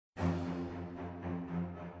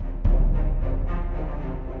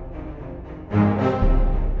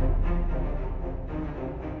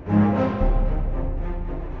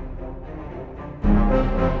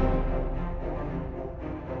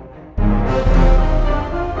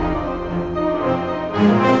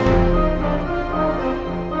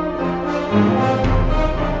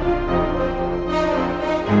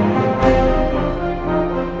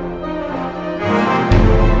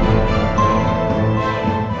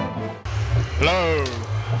Hello.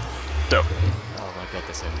 So. Oh my god,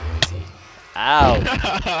 they're so noisy.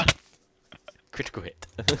 Ow! Critical hit.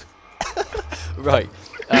 Right.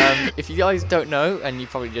 If you guys don't know, and you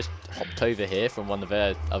probably just hopped over here from one of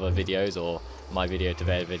their other videos, or my video to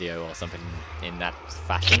their video, or something in that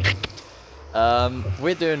fashion,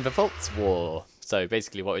 we're doing the Voltz war. So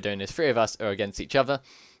basically what we're doing is 3 of us are against each other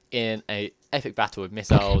in a epic battle with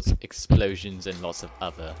missiles, explosions, and lots of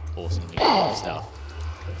other awesomely cool stuff.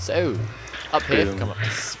 So, up here, come up to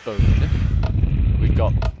spawn,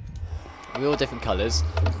 we're all different colours.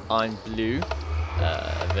 I'm blue,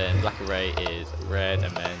 then Black Array is red,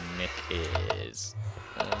 and then Nick is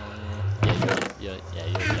you're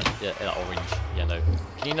orange, yellow.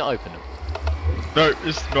 Can you not open them? No,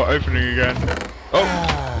 it's not opening again.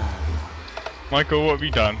 Oh! Michael, what have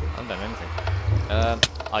you done? I haven't done anything.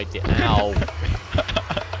 I did. Ow!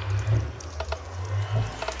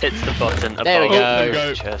 It's the button above There we go. There we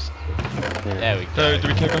go. chest. There we go. So, do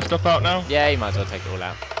we take our stuff out now? Yeah, you might as well take it all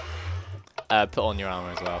out. Put on your armor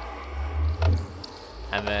as well.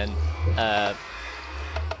 And then,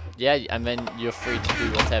 yeah, and then you're free to do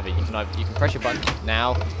whatever. You can press your button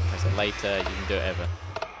now, press it later. You can do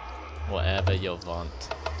whatever you want.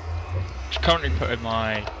 Just currently putting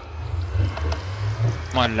my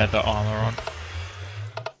leather armor on.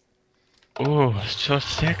 Oh, it's so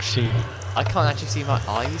sexy. I can't actually see my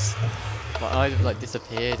eyes. My eyes have like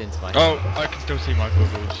disappeared into my. Oh, I can still see my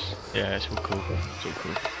goggles. Yeah, it's all cool. It's all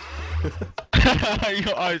cool.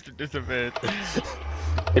 Your eyes have disappeared.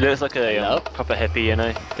 It looks like a Hello? proper hippie, you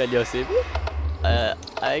know. Can you see me?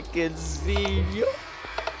 I can see you.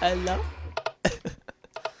 Hello.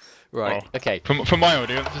 Right. Oh. Okay. For my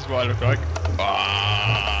audience, this is what I look like.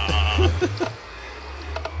 Ah.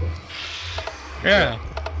 Yeah.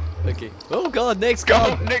 Okay. Oh god, Nick's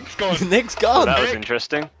gone. Oh, Nick's gone. Nick's gone. That was Nick.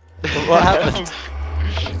 interesting. What happened?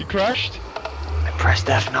 You crashed? I pressed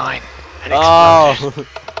F9 and Oh. exploded.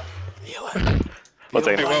 Viewer,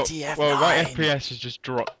 take it. Well, my FPS has just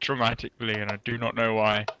dropped dramatically, and I do not know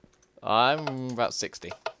why. I'm about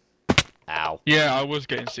 60. Ow. Yeah, I was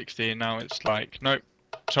getting 60, and now it's like, nope.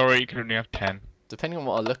 Sorry, you can only have 10. Depending on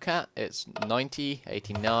what I look at, it's 90,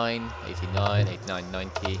 89, 89, 89,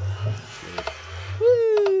 90.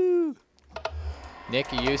 Woo!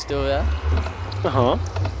 Nick, are you still there? Uh-huh.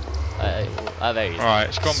 There he is. Alright,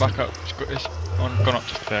 it's gone back up. It's gone up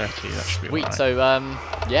to 30. That should be Sweet, alright. so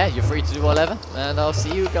yeah, you're free to do whatever, and I'll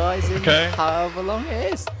see you guys in however long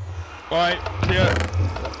it is. Right, yeah.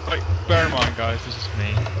 Like, bear in mind, guys, this is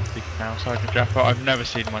me speaking now. Sergeant Jaffa. I've never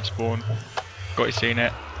seen my spawn. Got you seen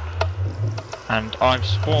it? And I've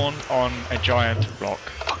spawned on a giant block.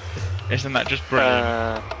 Isn't that just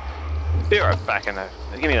brilliant? Be right back in there.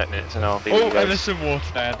 Give me that minute and I'll be Oh, with you and guys. there's some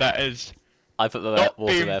water there. That is I put the not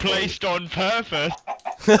water being there placed on purpose.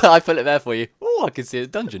 for you. I put it there for you. Oh, I can see a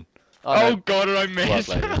dungeon. Oh, no. God, and I missed.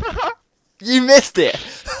 Well, you missed it!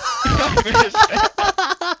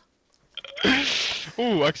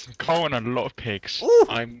 Ooh, I can coal and a lot of pigs. Ooh.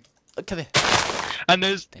 I'm. Come here. And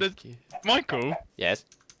there's Thank you. Michael. Yes?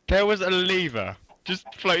 There was a lever just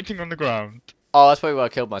floating on the ground. Oh, that's probably where I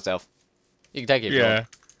killed myself. You can take it if you Yeah. want.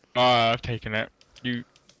 I've taken it. You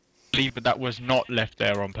lever that was not left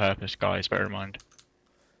there on purpose, guys. Bear in mind.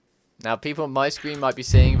 Now, people on my screen might be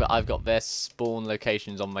seeing that I've got their spawn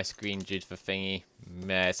locations on my screen due to the thingy.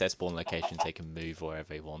 Meh, it's their spawn locations, they can move wherever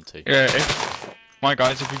they want to. Yeah. My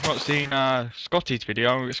guys, if you've not seen Skottyy's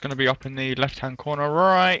video, it's going to be up in the left-hand corner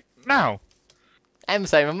right now. And the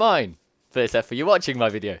same with mine. But except for you watching my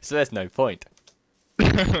video, so there's no point.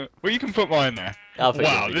 Well, you can put mine there. I'll put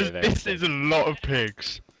Wow, your video there this instead. is a lot of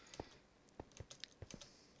pigs.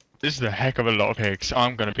 This is a heck of a lot of pigs.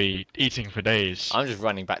 I'm going to be eating for days. I'm just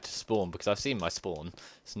running back to spawn because I've seen my spawn.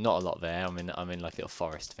 It's not a lot there. I'm in like a little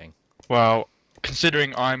forest thing. Well,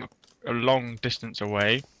 considering I'm a long distance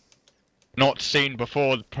away, not seen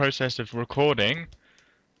before the process of recording,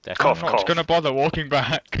 Definitely. I'm not going to bother walking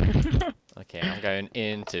back. Okay, I'm going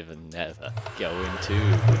into the nether. Going to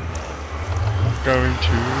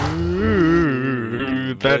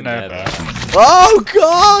the nether. Oh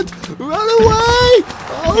god! Run away!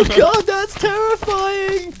 Oh god, that's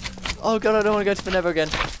terrifying! Oh god, I don't want to go to the nether again.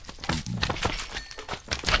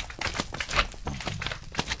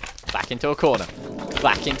 Back into a corner.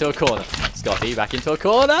 Back into a corner. Skottyy, back into a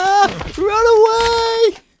corner! Run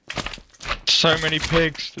away! So many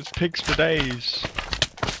pigs. There's pigs for days.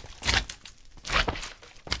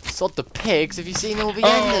 Sod the pigs, have you seen all the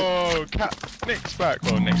enders? Oh, Nick's back.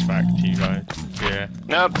 Well, Nick's back to you guys. Yeah.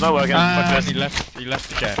 Nope, not working. And Fuck he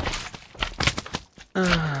left again. this.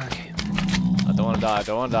 Okay. I don't want to die, I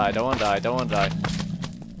don't want to die, I don't want to die, I don't want to die.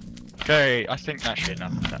 Okay, I think that should be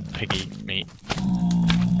enough of that piggy meat.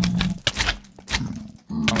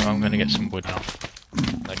 I'm gonna get some wood now.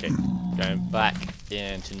 Okay, going back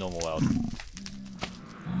into normal world.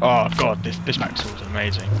 Oh god, this Paxel is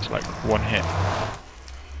amazing. It's like one hit.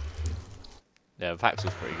 Yeah, the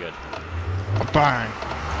Paxel's pretty good. Bang!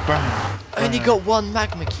 Bang! I only bang. got one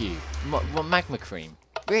magma cube. One magma cream.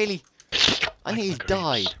 Really? I nearly Magma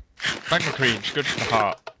died. creams. Magma cream's good for the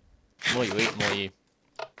heart. More you eat, more you...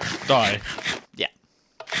 Die. Yeah.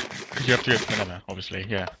 Because you have to go to the nether, obviously,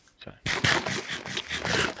 yeah. So.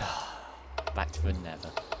 Back to the nether.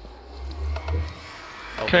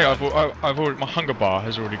 Oh, Okay, I've already, my hunger bar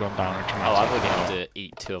has already gone down. Oh, I've already had to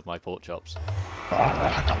eat 2 of my pork chops.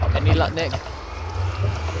 Any luck, Nick?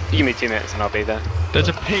 Give me 2 minutes and I'll be there. There was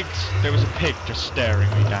a pig just staring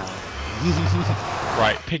me down.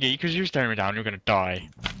 Right, piggy, because you're staring me down, you're gonna die.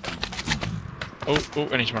 Oh,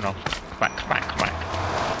 I need to run off. Back.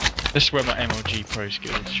 This is where my MLG Pro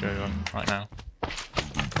skills show right now.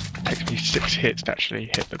 Takes me 6 hits to actually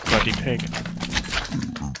hit the bloody pig.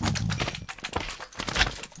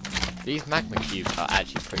 These magma cubes are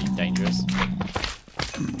actually pretty dangerous.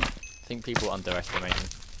 I think people underestimate them.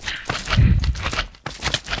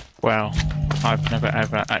 Well, I've never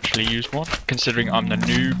ever actually used one, considering I'm the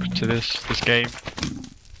noob to this game.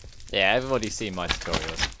 Yeah, everybody's seen my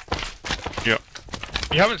tutorials. Yep.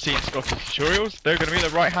 You haven't seen Skotty's tutorials? They're going to be in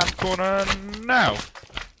the right hand corner now.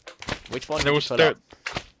 Which one They'll did you put up?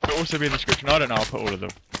 also be in the description. I don't know, I'll put all of them.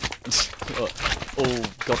 All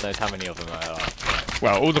God knows how many of them there are.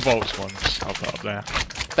 Well, all the Voltz ones I'll put up there.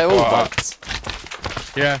 They're all Or, Voltz.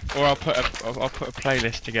 Yeah, or I'll put a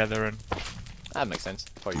playlist together and... That makes sense.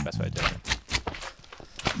 Probably the best way of doing it.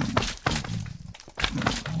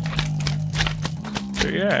 So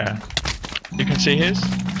yeah, you can see his,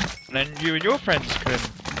 and then you and your friends can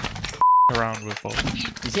around with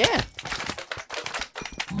Voltz. Yeah.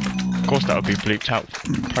 Of course, that would be bleeped out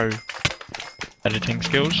pro editing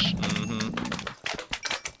skills.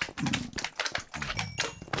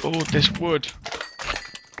 Oh, this wood.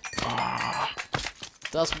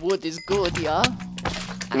 Das wood is good, yeah?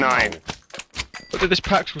 9. But this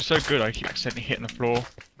pack was so good, I keep accidentally hitting the floor,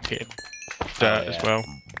 hitting dirt as well,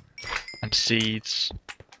 and seeds,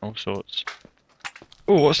 all sorts.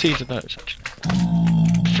 Oh, what seeds are those actually?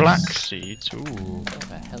 Flax seeds. Ooh, What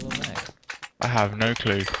the hell are they? I have no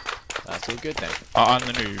clue. That's all good then. I'm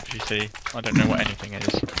the noob, you see. I don't know what anything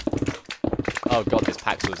is. Oh god, this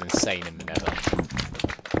pack was insane in the nether.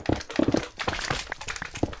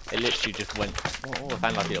 It literally just went... Oh, I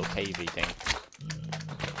found like a little cavey thing.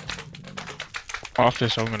 After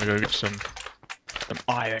this, I'm gonna go get some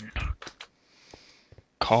iron,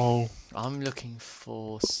 coal. I'm looking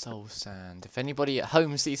for soul sand. If anybody at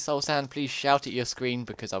home sees soul sand, please shout at your screen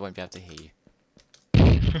because I won't be able to hear you.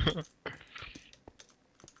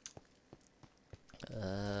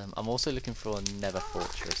 I'm also looking for a nether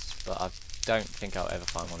fortress, but I don't think I'll ever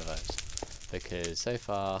find one of those because so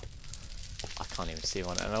far I can't even see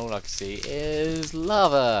one, and all I can see is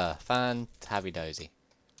lava. Fantabby-dozy.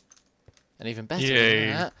 And even better than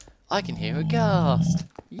that, I can hear a ghast.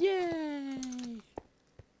 Yay!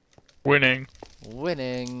 Winning.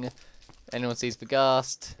 Winning. Anyone sees the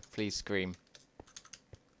ghast, please scream.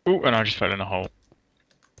 Ooh, and I just fell in a hole.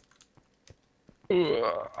 Ooh,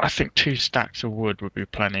 I think 2 stacks of wood would be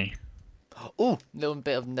plenty. Oh, little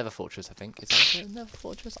bit of nether fortress, I think. Is that a bit of nether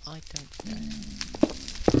fortress? I don't know.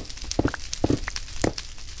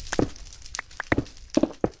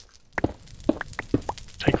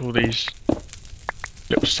 Take all these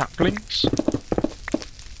little saplings.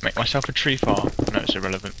 Make myself a tree farm. I know it's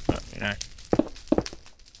irrelevant, but you know.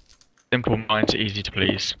 Simple minds are easy to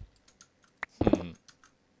please.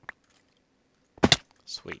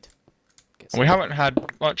 Sweet. We haven't had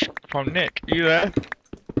much from Nick. You there?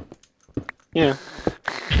 Yeah.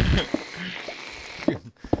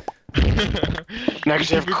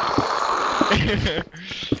 Negative.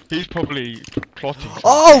 He's probably plotting something.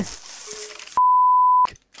 Oh!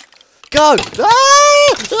 Go!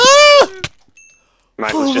 Ah! Ah!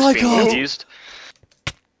 Mike Oh was just my being God. confused.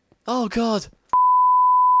 Oh god.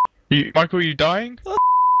 Michael, you dying? Oh,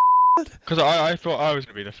 Because I thought I was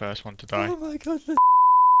going to be the first one to die. Oh my god.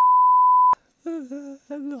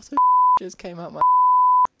 A lot of just came out my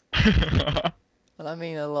and I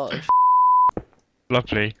mean a lot of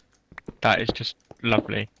Lovely. That is just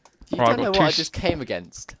lovely. You Right, don't I've know got what I two just came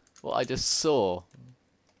against. What I just saw.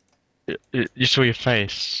 You saw your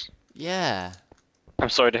face. Yeah. I'm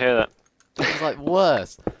sorry to hear that. It was like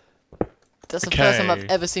worse. That's the first time I've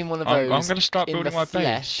Okay. ever seen one of those I'm going to start in building the my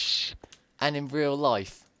flesh base. and in real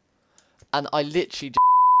life. And I literally just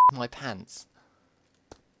my pants.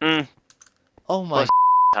 Oh my.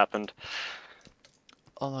 Happened.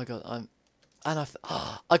 Oh my god. I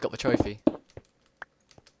got the trophy.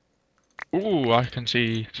 Ooh, I can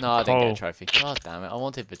see. No, I didn't get a coal. trophy. God damn it! I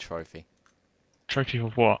wanted the trophy. Trophy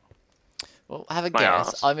of what? Well, have a My guess.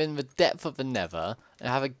 arse. I'm in the depth of the nether, and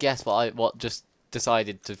have a guess what just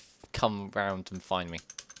decided to come round and find me.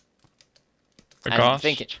 A And ghast?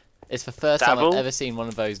 think it's the first time Dabble? I've ever seen one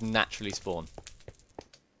of those naturally spawn.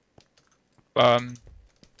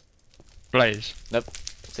 Blaze. Nope,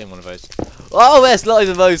 seen one of those. Oh, there's loads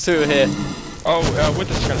of those too here. Oh, with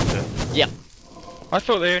the skeleton. Yep. I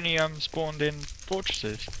thought they only spawned in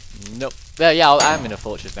fortresses. Nope. Yeah, I am in a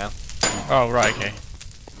fortress now, Oh right, okay.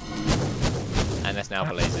 and there's now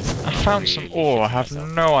blazes. I found some Really ore. I shitting have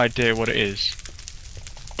myself. no idea what it is.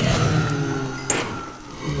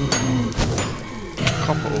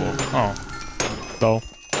 Copper ore. Oh. Lol.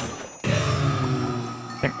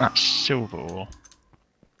 I think that's silver ore.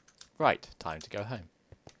 Right, time to go home.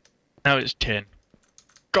 No, it's tin.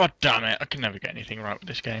 God damn it! I can never get anything right with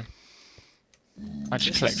this game. I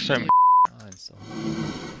just collect so much.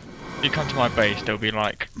 If you come to my base, there'll be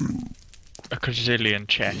like a gazillion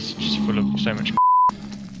chests just full of so much.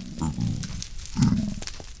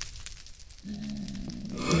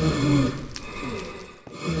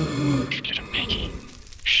 Little piggy.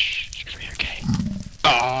 Shh, it's gonna be okay.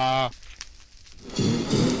 Ah!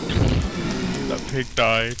 That pig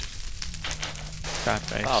died. Sad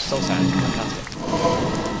face. Oh, soul sand, fantastic.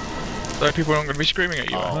 So people aren't gonna be screaming at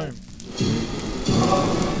you at Oh. home.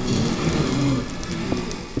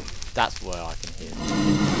 That's where I can hear.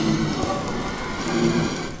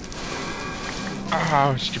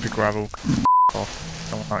 Ah, stupid gravel. Off.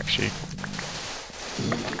 No one likes you.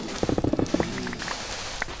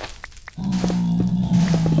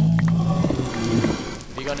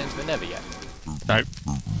 Have you gone into the nether yet? Nope.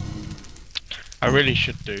 I really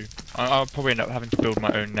should do. I'll probably end up having to build my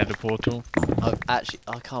own nether portal. Oh, actually,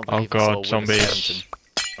 I can't Oh believe I saw god, a wooden zombies. skeleton.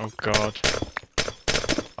 Oh god.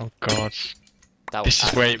 Oh god. That was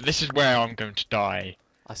This is where I'm going to die.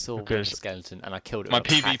 I saw a wooden because skeleton and I killed it My with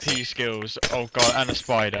a PvP paxi. skills. Oh god, and a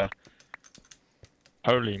spider.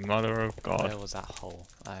 Holy mother of Where god. was that hole?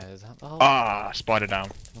 Is that the hole? Ah, spider down.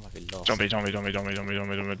 I might be lost. Zombie. Oh,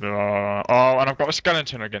 and I've got a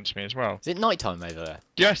skeleton against me as well. Is it night time over there?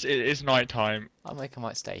 Yes, it is night time. I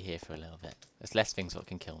might stay here for a little bit. There's less things that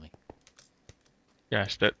can kill me.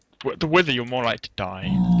 Yes, the wither you're more like to die.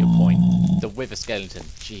 Good point. The wither skeleton.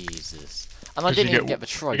 Jesus. And I 'Cause didn't you even get the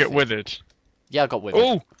trophy. You get withered. Yeah, I got withered.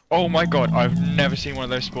 Oh! Oh my god, I've never seen one of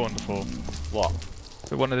those spawn before. What?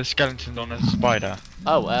 One of the skeletons on a spider.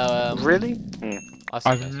 Oh, Really? I've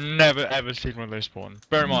seen I've those. never ever seen one of those spawn.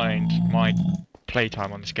 Bear in mind, my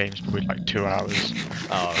playtime on this game is probably like 2 hours.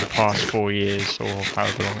 Oh, The past 4 years, or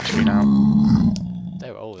however long it's been out.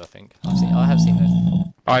 they were old, I think. I have seen those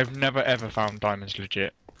before. I've never ever found diamonds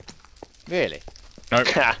legit. Really? Nope.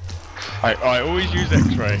 I always use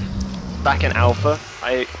X-ray. Back in alpha,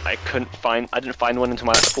 I didn't find one until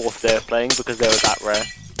my 4th day of playing because they were that rare.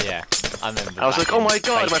 Yeah. I remember. I was back like, oh in my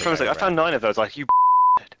god! beta My friend was like, I very found 9 of those. Like, you.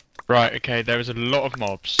 Right, okay, there is a lot of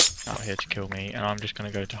mobs out here to kill me, and I'm just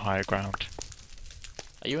gonna go to higher ground.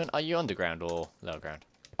 Are you underground or lower ground?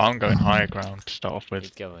 I'm going higher ground to start off You're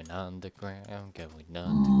with. going underground, going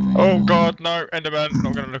underground. Oh god, no, Enderman,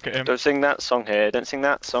 not gonna look at him. Don't sing that song here. Don't sing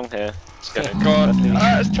that song here. Let's go. God,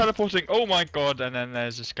 it's teleporting. Oh my god, and then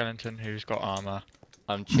there's a skeleton who's got armor.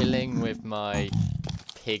 I'm chilling with my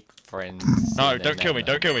pig friends. No, in the don't kill me,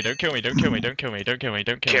 nether. don't kill me, don't kill me, don't kill me, don't kill me, don't kill me,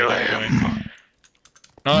 don't kill Kill me, don't kill him. me.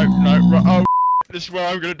 No, no, oh, this is where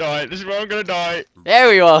I'm gonna die, this is where I'm gonna die.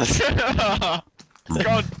 There he was!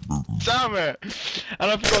 God damn it!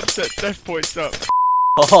 And I forgot to set death points up.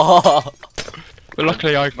 But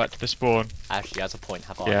luckily I got back to the spawn. Actually, as a point,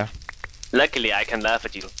 have I? Yeah. Luckily, I can laugh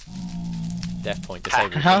at you. Death point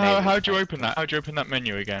disabled. How'd you open that? How'd you open that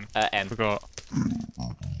menu again? M. Forgot.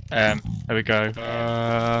 There we go.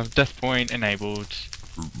 Death point enabled.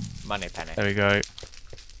 Money penny. There we go.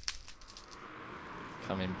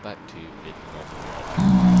 Coming back to it.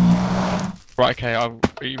 Right, okay, are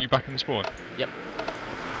you back in the spawn? Yep.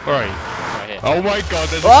 Where are you? Right here. Oh my god,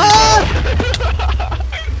 there's Ah!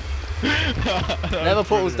 Never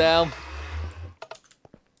portals down.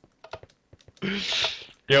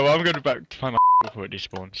 Yeah, well, I'm going back to find my before it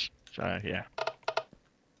despawns. So, yeah.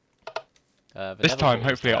 This time,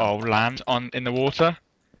 hopefully, I'll land in the water.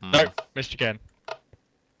 Nope, missed again.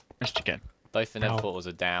 Missed again. Both the nether Ow. portals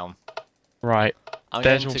are down. Right. I'm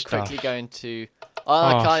There's going all to quickly stuff. go into. Oh,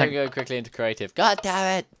 I Oh, can't even go quickly into creative. God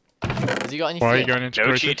damn it! Has he got any? Why are you flint? going into No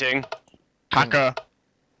creative? cheating. Hacker!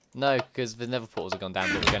 No, because the nether portals have gone down,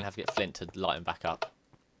 but we're going to have to get flint to light them back up.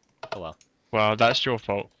 Oh well. Well, that's your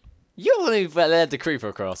fault. You only led the creeper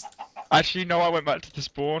across. Actually, no, I went back to the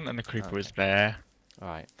spawn and the creeper was there.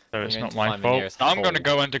 Alright. So I'm it's going not to my find the fault. nearest I'm going to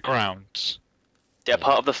hole. go underground. Yeah,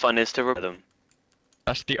 part of the fun is to rip them.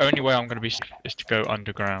 That's the only way I'm going to be safe, is to go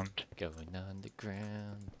underground. Going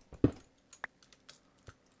underground.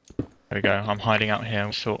 There we go. I'm hiding out here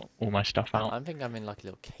and sort all my stuff out. I think I'm in like a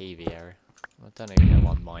little cavey area. I don't even know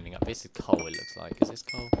what I'm mining up. This is coal, it looks like. Is this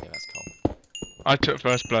coal? Yeah, that's coal. I took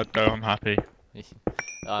first blood though. I'm happy.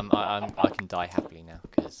 I can die happily now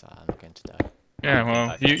because I'm going to die. Yeah,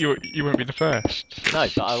 well, you won't be the first. No,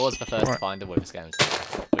 but I was the first to Right. find a wither skeleton,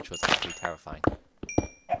 which was actually terrifying.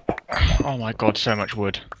 Oh my god, so much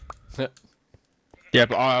wood. Yeah,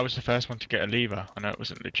 but I was the first one to get a lever. I know it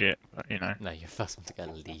wasn't legit, but you know. No, you're the first one to get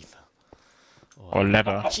a lever. Or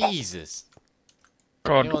lever. Jesus!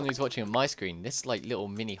 God. Anyone who's watching on my screen, this like little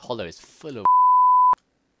mini hollow is full of.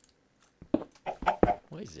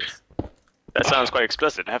 What is this? That sounds quite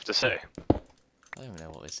explicit, I have to say. I don't even know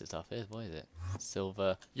what this stuff is. What is it?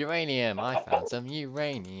 Silver. Uranium! I found some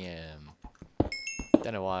uranium.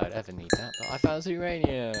 Don't know why I'd ever need that, but I found some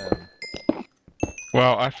uranium.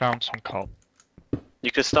 Well, I found some coal. You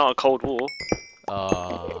could start a Cold War.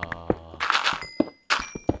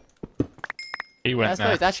 He I went suppose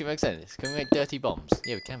there. it actually makes sense. Can we make dirty bombs?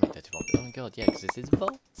 Yeah, we can make dirty bombs. Oh my god, yeah, because this is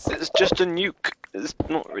Voltz. It's just a nuke. It's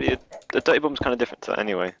not really the dirty bomb's kind of different to that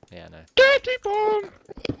anyway. Yeah, no. Dirty bomb!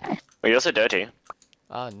 Well, you're so dirty.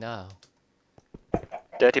 Oh no.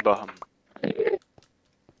 Dirty bomb.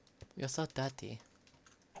 You're so dirty.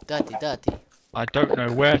 Dirty, dirty. I don't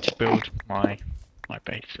know where to build my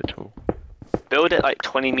base at all. Build it like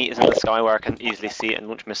 20 meters in the sky where I can easily see it and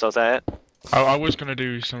launch missiles at it. I was gonna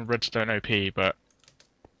do some redstone OP, but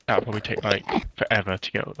that'll probably take like forever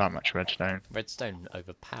to get that much redstone. Redstone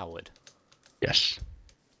overpowered. Yes.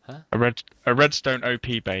 Huh? A redstone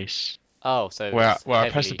OP base Oh, so where it's I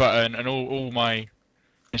press the heavily- button and all my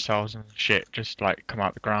missiles and shit just like come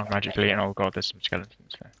out the ground magically, and oh god, there's some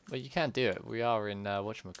skeletons there. Well, you can do it. We are in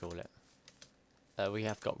whatchamacallit. We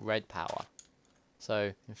have got red power.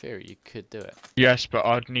 So, in theory, you could do it. Yes, but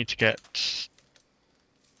I'd need to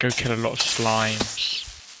go kill a lot of slimes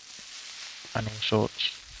and all sorts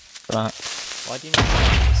for that. Why do you need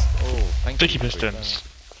this? Oh, thank Sticky you. pistons.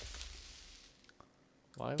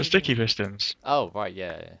 Why are The we sticky doing- pistons. Oh, right,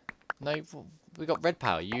 yeah. No, we got red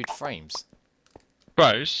power. You used frames.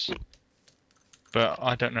 Gross. But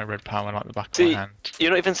I don't know red power like the back of See, my hand.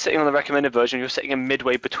 you're not even sitting on the recommended version, you're sitting in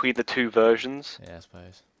midway between the two versions. Yeah, I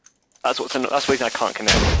suppose. That's the reason I can't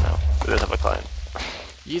connect it now with this other client.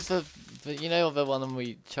 Use the you know the one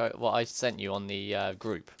what I sent you on the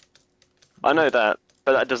group. I know that,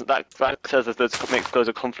 but that doesn't that says that makes loads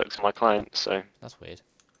of conflicts with my client, so That's weird.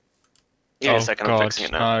 give me Oh a second, I'm god, fixing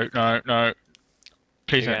it now. no.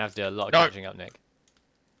 Please You're gonna don't. have to do a lot of No. catching up, Nick.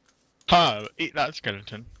 Oh, eat that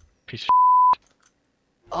skeleton. Piece of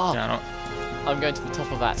Oh, yeah, not. I'm going to the top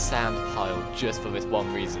of that sand pile just for this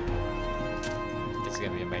one reason. This is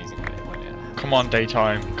gonna be amazing, won't it? Come on,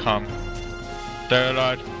 daytime, come.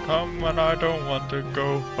 Daylight, come and I don't want to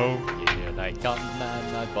go home. Here they come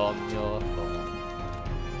and I bomb your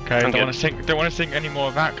home. Okay, I'm don't good. want to sing any more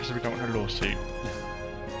of that because we don't want a lawsuit.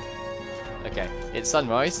 Okay, it's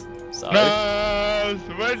sunrise, so No,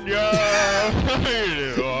 when you're